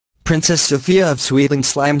Princess Sofia of Sweden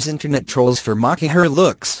slams internet trolls for mocking her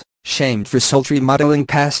looks. Shamed for sultry modeling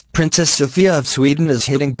past, Princess Sofia of Sweden is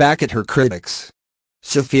hitting back at her critics.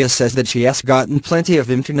 Sofia says that she has gotten plenty of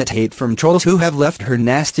internet hate from trolls who have left her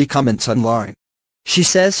nasty comments online. She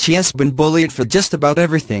says she has been bullied for just about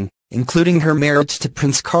everything, including her marriage to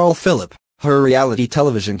Prince Carl Philip, her reality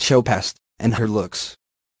television show past, and her looks.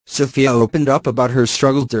 Sofia opened up about her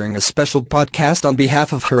struggle during a special podcast on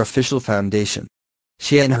behalf of her official foundation.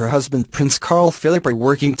 She and her husband Prince Carl Philip are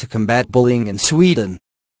working to combat bullying in Sweden.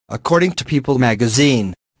 According to People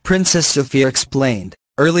magazine, Princess Sofia explained,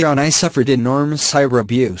 "Early on I suffered enormous cyber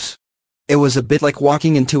abuse. It was a bit like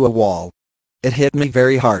walking into a wall. It hit me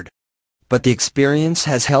very hard. But the experience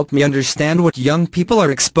has helped me understand what young people are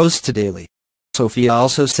exposed to daily." Sofia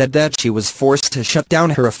also said that she was forced to shut down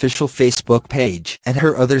her official Facebook page and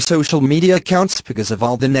her other social media accounts because of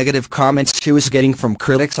all the negative comments she was getting from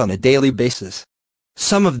critics on a daily basis.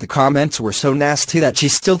 Some of the comments were so nasty that she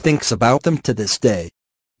still thinks about them to this day.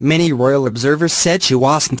 Many royal observers said she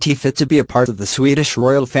wasn't fit to be a part of the Swedish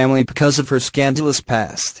royal family because of her scandalous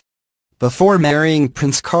past. Before marrying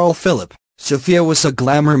Prince Carl Philip, Sofia was a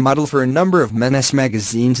glamour model for a number of men's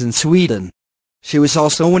magazines in Sweden. She was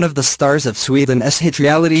also one of the stars of Sweden's hit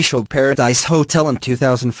reality show Paradise Hotel in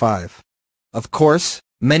 2005. Of course,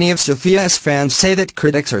 many of Sofia's fans say that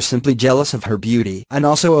critics are simply jealous of her beauty and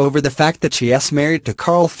also over the fact that she is married to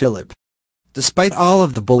Carl Philip. Despite all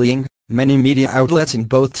of the bullying, many media outlets in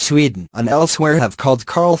both Sweden and elsewhere have called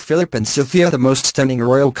Carl Philip and Sofia the most stunning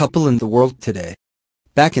royal couple in the world today.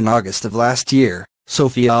 Back in August of last year,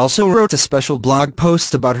 Sofia also wrote a special blog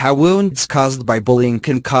post about how wounds caused by bullying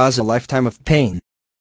can cause a lifetime of pain.